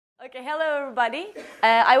Okay, hello everybody.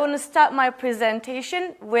 I want to start my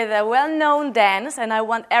presentation with a well-known dance, and I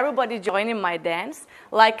want everybody joining my dance,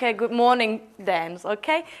 like a good morning dance,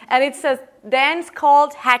 okay? And it's a dance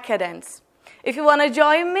called Hacker Dance. If you want to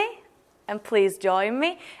join me, and please join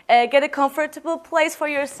me, get a comfortable place for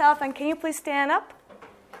yourself, and can you please stand up?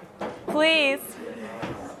 Please.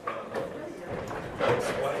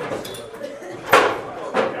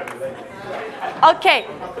 Okay,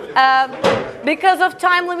 because of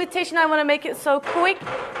time limitation, I want to make it so quick.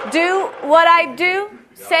 Do what I do,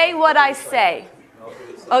 say what I say.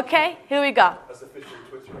 Okay, here we go.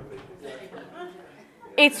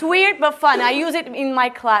 It's weird but fun. I use it in my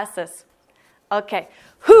classes. Okay.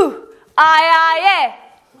 Hoo, ay,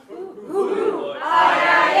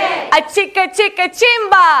 a chica, chica,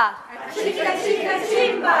 chimba. Chica, chica,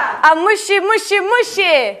 chimba. A mushy, mushy,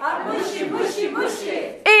 mushy. A mushy, mushy,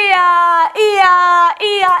 mushy. Ia, ia,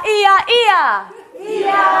 ia, ia, ia.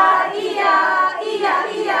 Ia, ia, ia,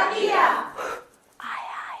 ia, ia. Ay,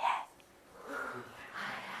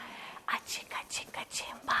 a chica, chica,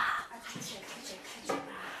 chimba.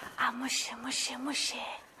 A mushy, mushy, mushy.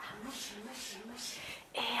 A mushy, mushy, mushy.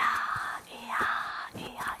 Ia, ia,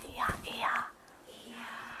 ia, ia, ia.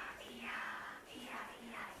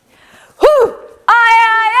 Hoo! Ay,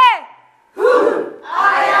 ay, ay! Hoo!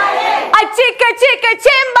 Ay, ay, ay! A chica, chica,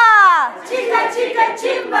 chimba! Chica, chica,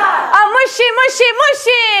 chimba! A mushy, mushy,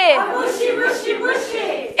 mushy! A mushy, mushy,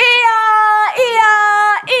 mushy! Ia, ia,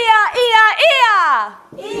 ia, ia, ia!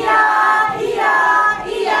 Ia, ia,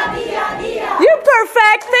 ia, ia, ia! You're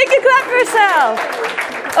perfect! Thank you, clap yourself!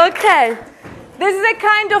 Okay. This is a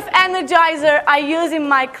kind of energizer I use in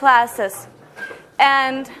my classes.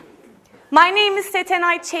 And my name is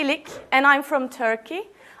Setenay Çelik, and I'm from Turkey.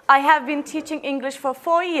 I have been teaching English for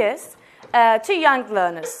 4 years to young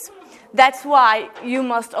learners. That's why you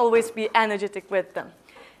must always be energetic with them.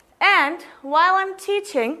 And while I'm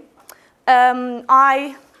teaching,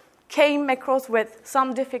 I came across with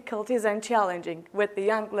some difficulties and challenging with the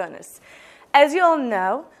young learners. As you all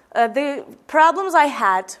know, the problems I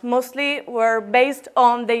had mostly were based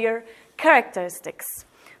on their characteristics,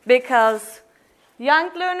 because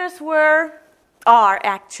young learners are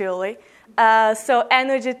actually so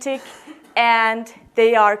energetic, and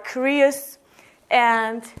they are curious.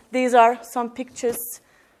 And these are some pictures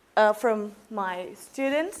from my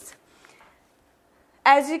students.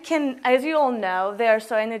 As you all know, they are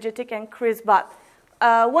so energetic and curious. But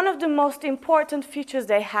one of the most important features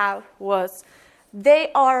they have was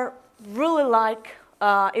they are really like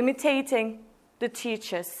imitating the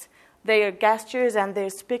teachers, their gestures and their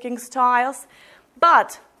speaking styles.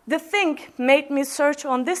 But the thing made me search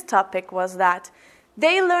on this topic was that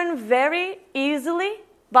they learn very easily,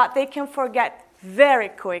 but they can forget very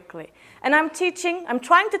quickly. And I'm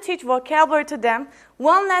trying to teach vocabulary to them.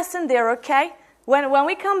 One lesson, they're okay. When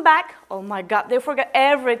we come back, oh my God, they forget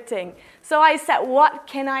everything. So I said, what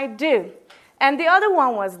can I do? And the other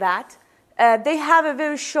one was that they have a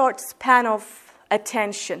very short span of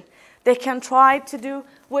attention. They can try to do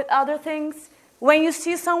with other things. When you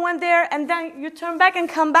see someone there and then you turn back and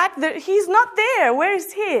come back, he's not there. Where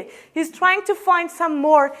is he? He's trying to find some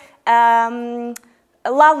more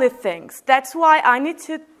lovely things. That's why I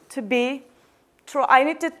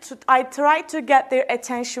tried to get their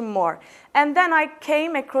attention more. And then I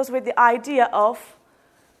came across with the idea of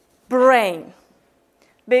brain.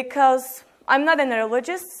 Because I'm not a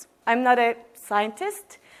neurologist, I'm not a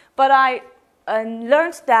scientist, but I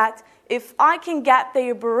learned that if I can get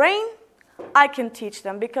their brain, I can teach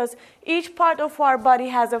them, because each part of our body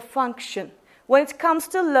has a function. When it comes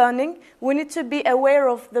to learning, we need to be aware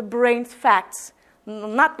of the brain's facts,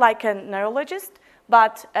 not like a neurologist,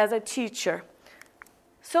 but as a teacher.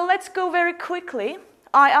 So let's go very quickly.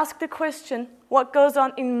 I asked the question, what goes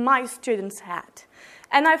on in my students' head?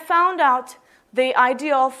 And I found out the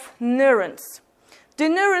idea of neurons. The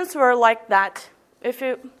neurons were like that. If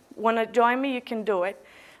you want to join me, you can do it.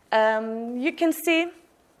 You can see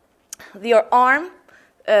your arm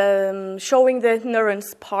showing the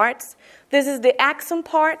neurons parts. This is the axon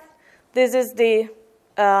part, this is the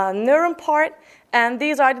neuron part, and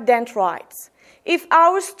these are the dendrites. If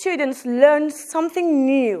our students learn something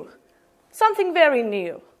new, something very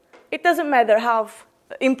new, it doesn't matter how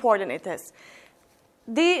important it is,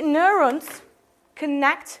 the neurons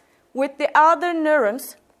connect with the other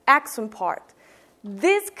neurons, axon part.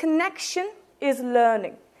 This connection is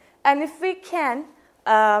learning. And if we can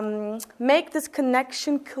make this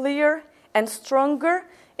connection clear and stronger,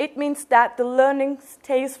 it means that the learning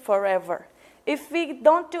stays forever. If we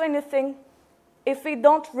don't do anything, if we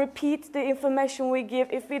don't repeat the information we give,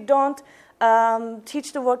 if we don't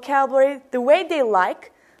teach the vocabulary the way they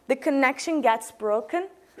like, the connection gets broken.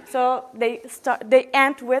 So they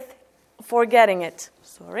end with forgetting it.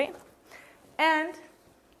 Sorry. And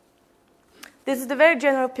this is the very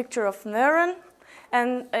general picture of neuron.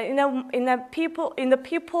 And in the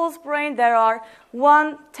people's brain, there are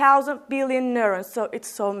 1,000 billion neurons. So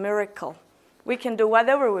it's so miracle. We can do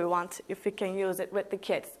whatever we want if we can use it with the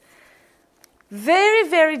kids. Very,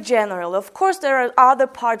 very general. Of course, there are other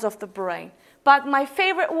parts of the brain. But my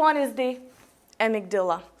favorite one is the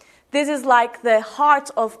amygdala. This is like the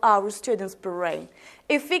heart of our students' brain.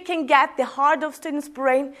 If we can get the heart of students'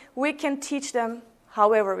 brain, we can teach them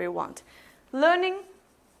however we want. Learning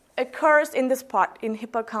occurs in this part, in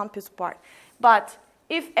hippocampus part. But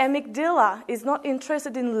if amygdala is not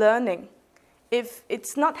interested in learning, if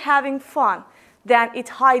it's not having fun, then it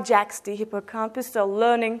hijacks the hippocampus, so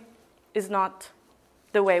learning is not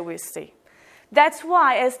the way we see. That's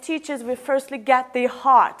why, as teachers, we firstly get the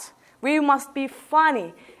heart. We must be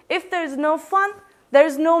funny. If there's no fun,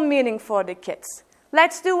 there's no meaning for the kids.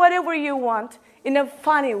 Let's do whatever you want in a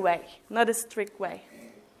funny way, not a strict way.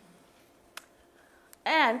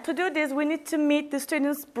 And to do this, we need to meet the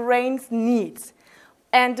students' brain's needs.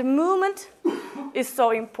 And the movement is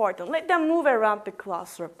so important. Let them move around the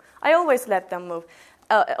classroom. I always let them move.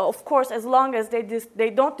 Of course, as long as they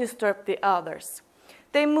don't disturb the others.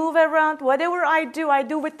 They move around. Whatever I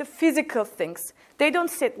do with the physical things. They don't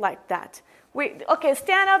sit like that. Okay,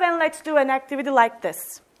 stand up and let's do an activity like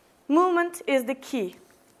this. Movement is the key.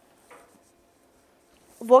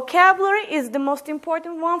 Vocabulary is the most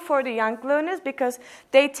important one for the young learners because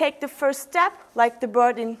they take the first step, like the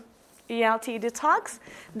bird in ELT detox.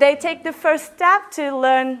 They take the first step to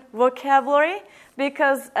learn vocabulary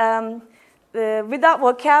because without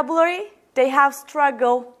vocabulary, they have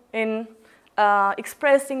struggle in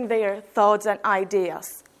expressing their thoughts and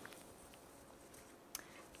ideas.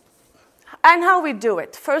 And how we do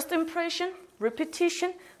it. First impression,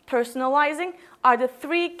 repetition, personalizing are the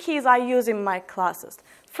 3 keys I use in my classes.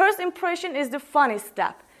 First impression is the funny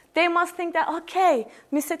step. They must think that, okay,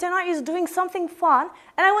 Miss Setenay is doing something fun,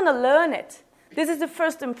 and I want to learn it. This is the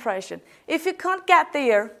first impression. If you can't get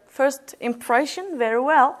their first impression very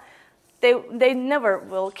well, they never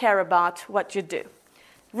will care about what you do.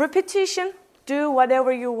 Repetition, do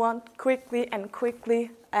whatever you want quickly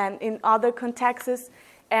and in other contexts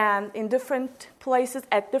and in different places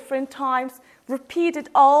at different times. Repeat it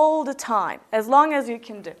all the time, as long as you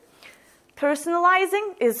can do.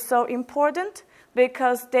 Personalizing is so important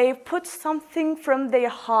because they put something from their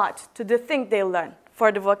heart to the thing they learn for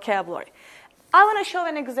the vocabulary. I want to show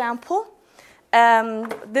an example.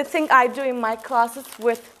 The thing I do in my classes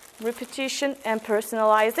with repetition and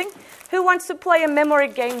personalizing. Who wants to play a memory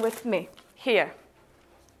game with me? Here.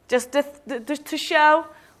 Just to show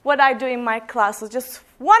what I do in my classes. Just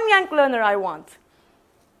one young learner I want.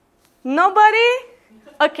 Nobody?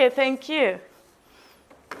 Okay, thank you.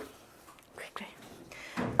 Quickly.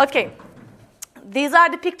 Okay. These are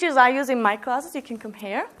the pictures I use in my classes. You can come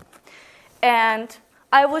here. And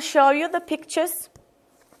I will show you the pictures.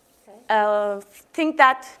 Think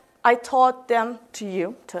that I taught them to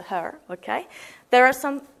you, to her, okay? There are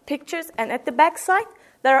some pictures, and at the back side,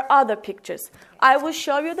 there are other pictures. I will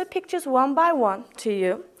show you the pictures one by one to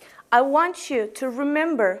you. I want you to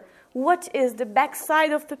remember what is the back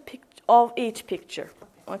side of each picture,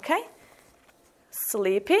 okay?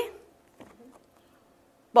 Sleepy,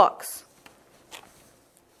 box,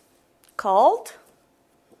 cold,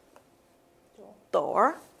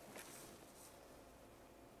 door,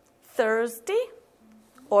 thirsty,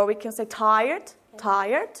 or we can say tired,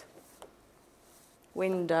 tired,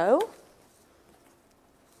 window,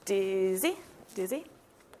 dizzy, dizzy,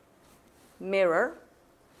 mirror,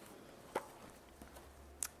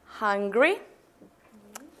 hungry,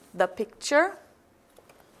 the picture,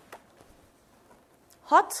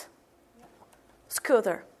 hot,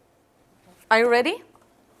 scooter. Are you ready?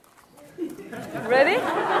 Ready?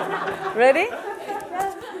 Ready?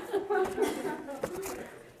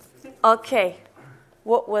 Okay.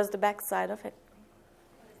 What was the back side of it?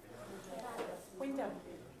 Window.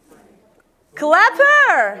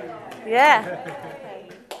 Clapper! Yeah.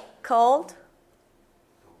 Cold.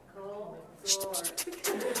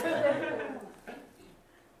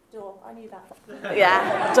 Door. I knew that.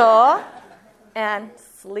 Yeah. Door. And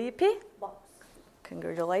sleepy. Box.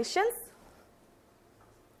 Congratulations.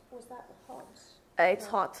 Was that hot? It's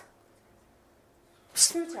hot.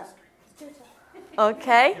 Scooter. Scooter.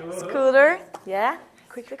 Okay. Scooter. Yeah.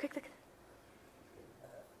 Quickly, quickly.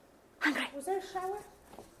 Hungry. Was there a shower?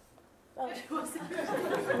 Oh.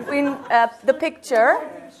 In the picture.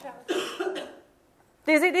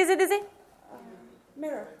 Dizzy, dizzy, dizzy.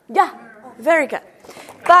 Mirror. Yeah, very good.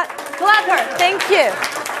 But clap her. Thank you.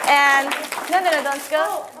 And no, don't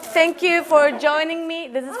go. Thank you for joining me.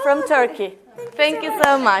 This is from Turkey. Thank you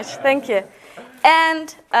so much. Thank you.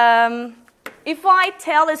 And if I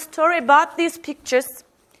tell a story about these pictures,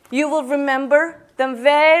 you will remember them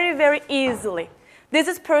very, very easily. This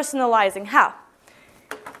is personalizing. How?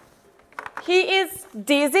 He is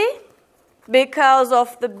dizzy because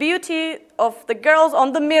of the beauty of the girls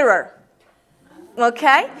on the mirror.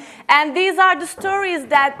 Okay? And these are the stories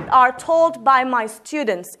that are told by my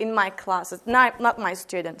students in my classes. Not my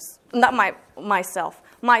students, not myself,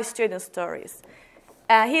 my student stories.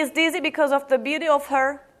 He is dizzy because of the beauty of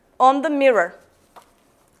her on the mirror.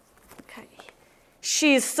 Okay.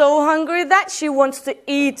 She is so hungry that she wants to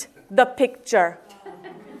eat the picture.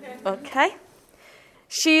 Okay?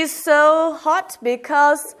 She is so hot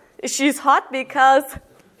because she's hot because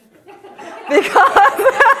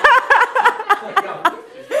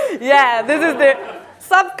yeah, this is the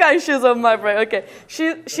subconscious of my brain. Okay,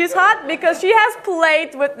 she's hot because she has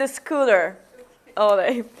played with the scooter all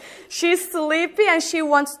day. She's sleepy and she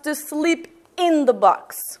wants to sleep in the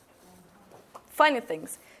box. Funny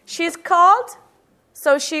things. She's cold,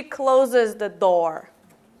 so she closes the door.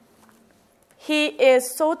 He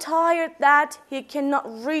is so tired that he cannot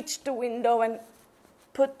reach the window and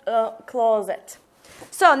close it.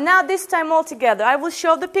 So now this time all together, I will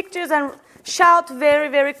show the pictures and shout very,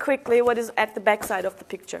 very quickly what is at the back side of the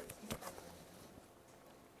picture.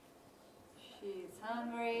 She's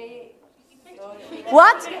hungry.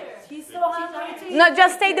 What? She's so hungry. No,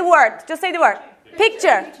 just say the word. Just say the word.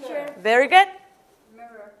 Picture. Very good.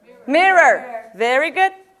 Mirror. Very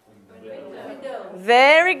good.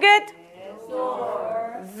 Very good.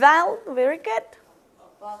 Val. Very good.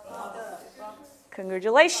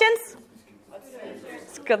 Congratulations.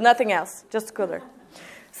 It's good. Nothing else. Just cooler.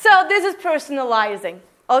 So this is personalizing.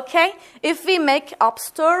 Okay? If we make up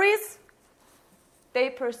stories, they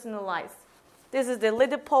personalize. This is the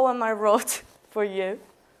little poem I wrote for you.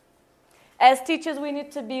 As teachers, we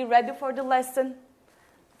need to be ready for the lesson.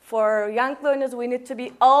 For young learners, we need to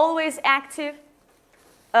be always active.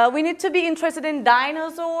 We need to be interested in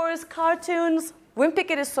dinosaurs, cartoons. Wimpik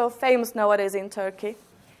is so famous nowadays in Turkey.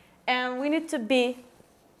 And we need to be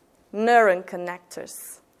neuron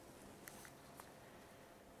connectors.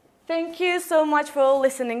 Thank you so much for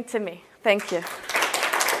listening to me. Thank you.